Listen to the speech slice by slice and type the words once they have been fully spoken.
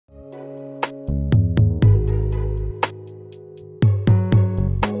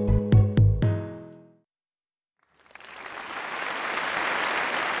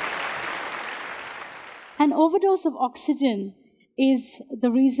An overdose of oxygen is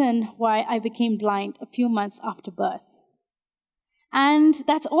the reason why I became blind a few months after birth. And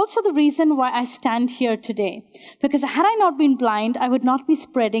that's also the reason why I stand here today. Because had I not been blind, I would not be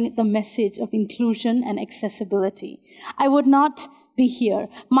spreading the message of inclusion and accessibility. I would not be here.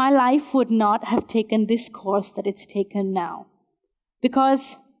 My life would not have taken this course that it's taken now.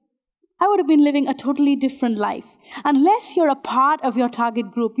 Because I would have been living a totally different life. Unless you're a part of your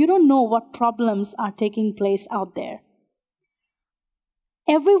target group, you don't know what problems are taking place out there.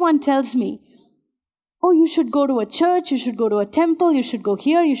 Everyone tells me, oh, you should go to a church, you should go to a temple, you should go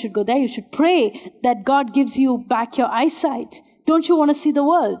here, you should go there, you should pray that God gives you back your eyesight. Don't you want to see the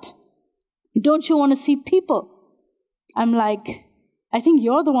world? Don't you want to see people? I'm like, I think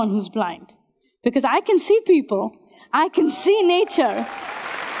you're the one who's blind. Because I can see people, I can see nature,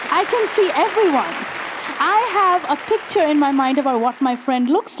 I can see everyone. I have a picture in my mind about what my friend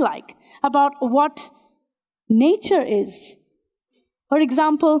looks like, about what nature is. For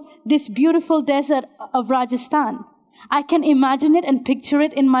example, this beautiful desert of Rajasthan. I can imagine it and picture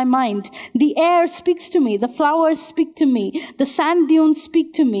it in my mind. The air speaks to me. The flowers speak to me. The sand dunes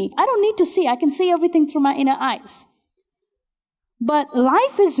speak to me. I don't need to see. I can see everything through my inner eyes. But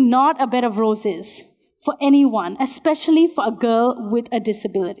life is not a bed of roses for anyone, especially for a girl with a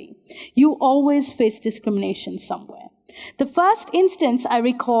disability. You always face discrimination somewhere. The first instance I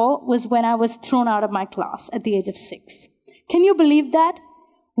recall was when I was thrown out of my class at the age of 6. Can you believe that?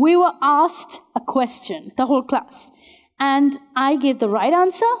 We were asked a question, the whole class, and I gave the right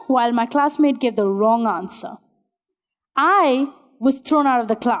answer while my classmate gave the wrong answer. I was thrown out of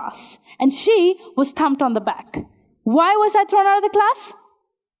the class, and she was thumped on the back. Why was I thrown out of the class?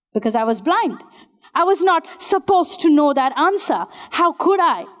 Because I was blind. I was not supposed to know that answer. How could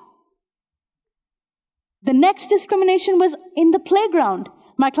I? The next discrimination was in the playground.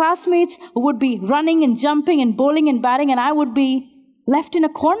 My classmates would be running and jumping and bowling and batting, and I would be left in a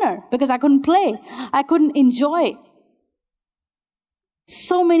corner because I couldn't play. I couldn't enjoy.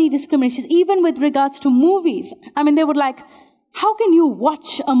 So many discriminations, even with regards to movies. I mean, they would like, how can you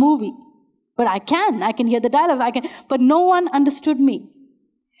watch a movie? But I can hear the dialogues, but no one understood me.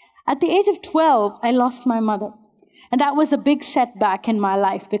 At the age of 12, I lost my mother. And that was a big setback in my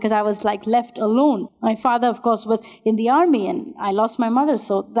life because I was like left alone. My father, of course, was in the army and I lost my mother.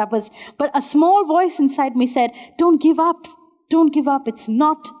 So that was, but a small voice inside me said, don't give up. Don't give up. It's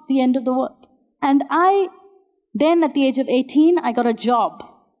not the end of the world. And then at the age of 18, I got a job.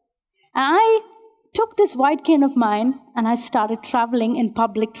 And I took this white cane of mine and I started traveling in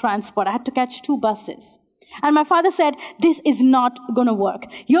public transport. I had to catch 2 buses. And my father said, this is not going to work.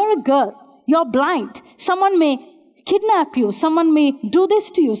 You're a girl. You're blind. Someone may kidnap you. Someone may do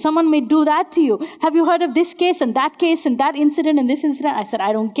this to you. Someone may do that to you. Have you heard of this case and that incident and this incident? I said,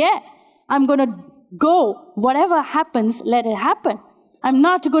 I don't care. I'm going to go. Whatever happens, let it happen. I'm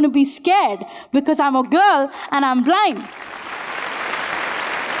not going to be scared because I'm a girl and I'm blind.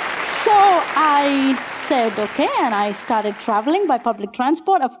 So I said, okay, and I started traveling by public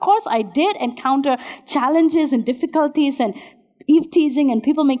transport. Of course, I did encounter challenges and difficulties and eve-teasing and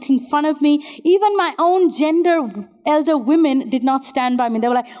people making fun of me. Even my own gender elder women did not stand by me. They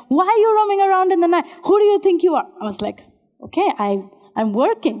were like, why are you roaming around in the night? Who do you think you are? I was like, okay, I'm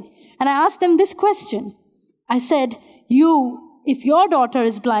working. And I asked them this question. I said, if your daughter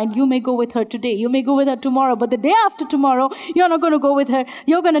is blind, you may go with her today. You may go with her tomorrow. But the day after tomorrow, you're not going to go with her.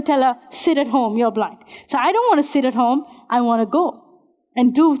 You're going to tell her, sit at home, you're blind. So I don't want to sit at home. I want to go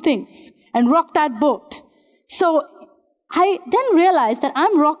and do things and rock that boat. So I then realized that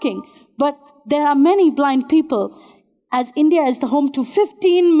I'm rocking, but there are many blind people. As India is the home to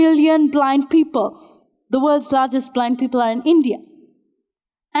 15 million blind people, the world's largest blind people are in India.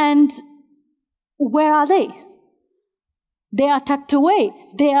 And where are they? They are tucked away.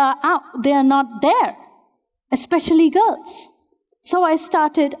 They are out. They are not there, especially girls. So I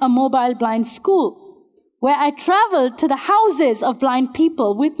started a mobile blind school where I traveled to the houses of blind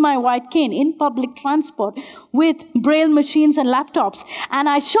people with my white cane in public transport with braille machines and laptops. And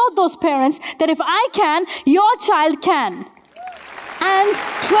I showed those parents that if I can, your child can. And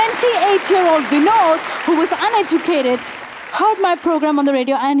 28-year-old Vinod, who was uneducated, heard my program on the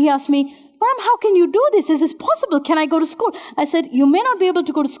radio and he asked me, Ma'am, how can you do this? Is this possible? Can I go to school? I said, you may not be able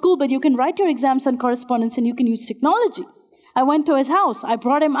to go to school, but you can write your exams and correspondence and you can use technology. I went to his house. I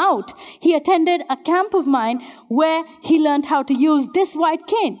brought him out. He attended a camp of mine where he learned how to use this white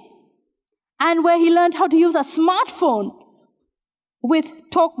cane and where he learned how to use a smartphone with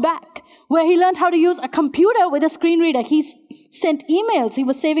talkback, where he learned how to use a computer with a screen reader. He sent emails. He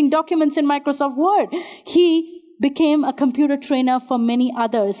was saving documents in Microsoft Word. He became a computer trainer for many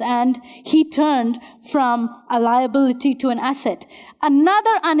others, and he turned from a liability to an asset.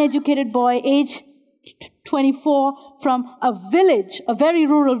 Another uneducated boy, age 24, from a village, a very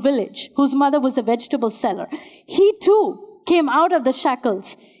rural village, whose mother was a vegetable seller. He too came out of the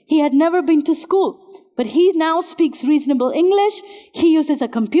shackles. He had never been to school, but he now speaks reasonable English. He uses a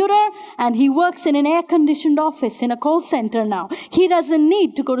computer, and he works in an air-conditioned office in a call center now. He doesn't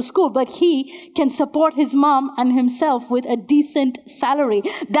need to go to school, but he can support his mom and himself with a decent salary.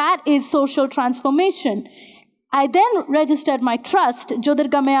 That is social transformation. I then registered my trust,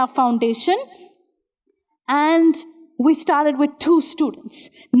 Jyothigramaya Foundation, and we started with 2 students.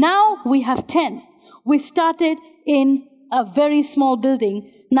 Now we have 10. We started in a very small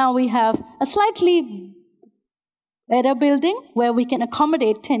building. Now we have a slightly better building where we can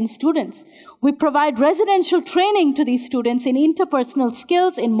accommodate 10 students. We provide residential training to these students in interpersonal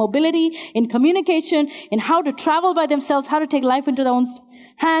skills, in mobility, in communication, in how to travel by themselves, how to take life into their own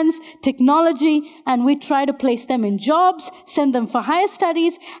hands, technology, and we try to place them in jobs, send them for higher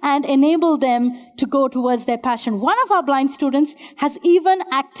studies, and enable them to go towards their passion. One of our blind students has even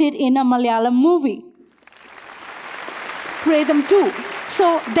acted in a Malayalam movie. Pray them too.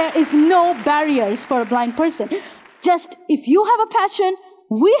 So there is no barriers for a blind person. Just if you have a passion,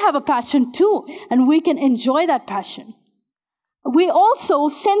 we have a passion too, and we can enjoy that passion. We also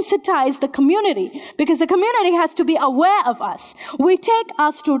sensitize the community, because the community has to be aware of us. We take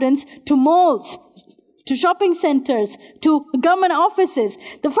our students to malls, to shopping centers, to government offices.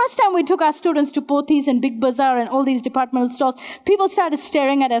 The first time we took our students to Pothys and Big Bazaar and all these departmental stores, people started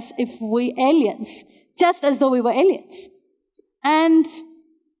staring at us if we aliens, just as though we were aliens. And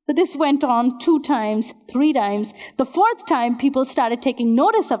this went on 2 times, 3 times. The 4th time, people started taking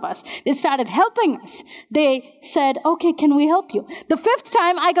notice of us. They started helping us. They said, okay, can we help you? The 5th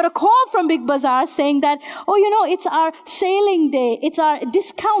time, I got a call from Big Bazaar saying that, oh, you know, it's our sailing day. It's our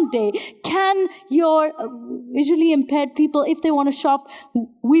discount day. Can your visually impaired people, if they want to shop,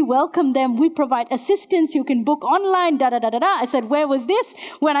 we welcome them. We provide assistance. You can book online, da-da-da-da-da. I said, where was this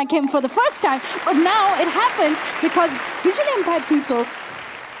when I came for the first time? But now it happens because visually impaired people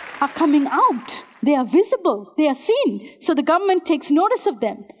are coming out. They are visible. They are seen. So the government takes notice of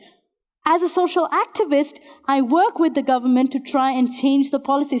them. As a social activist, I work with the government to try and change the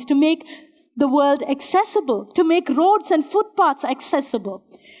policies, to make the world accessible, to make roads and footpaths accessible.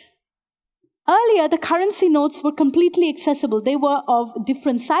 Earlier, the currency notes were completely accessible. They were of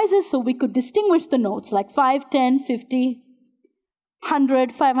different sizes, so we could distinguish the notes, like 5, 10, 50,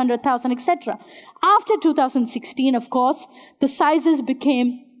 100, 500,000, etc. After 2016, of course, the sizes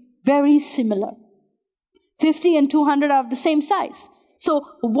became very similar. 50 and 200 are of the same size. So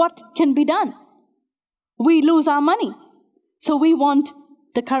what can be done? We lose our money. So we want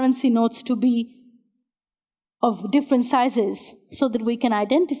the currency notes to be of different sizes so that we can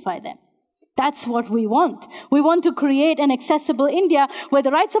identify them. That's what we want. We want to create an accessible India where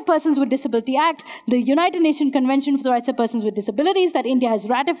the Rights of Persons with Disability Act, the United Nations Convention for the Rights of Persons with Disabilities that India has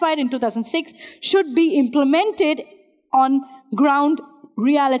ratified in 2006, should be implemented on ground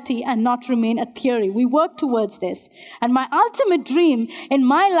reality and not remain a theory. We work towards this. And my ultimate dream in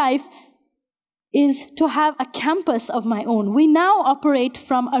my life is to have a campus of my own. We now operate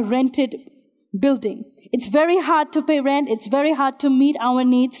from a rented building. It's very hard to pay rent. It's very hard to meet our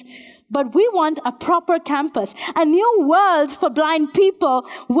needs. But we want a proper campus, a new world for blind people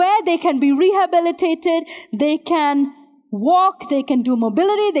where they can be rehabilitated, they can walk, they can do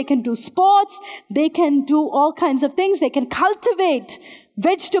mobility, they can do sports, they can do all kinds of things. They can cultivate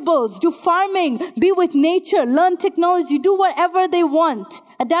vegetables, do farming, be with nature, learn technology, do whatever they want.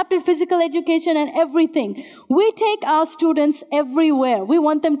 Adaptive physical education and everything. We take our students everywhere. We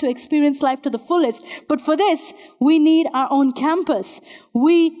want them to experience life to the fullest. But for this, we need our own campus.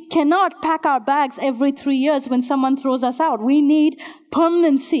 We cannot pack our bags every 3 years when someone throws us out. We need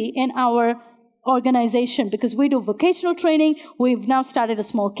permanency in our organization because we do vocational training. We've now started a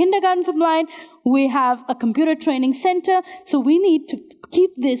small kindergarten for blind. We have a computer training center. So we need to keep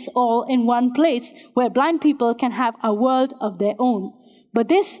this all in one place where blind people can have a world of their own. But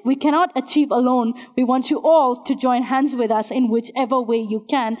this we cannot achieve alone. We want you all to join hands with us in whichever way you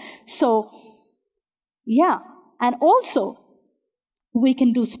can. So, yeah. And also, we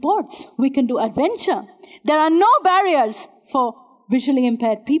can do sports. We can do adventure. There are no barriers for visually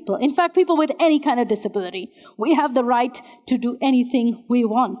impaired people. In fact, people with any kind of disability. We have the right to do anything we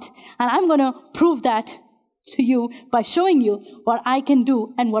want. And I'm going to prove that to you by showing you what I can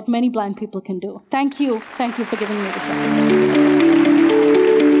do and what many blind people can do. Thank you. Thank you for giving me this opportunity.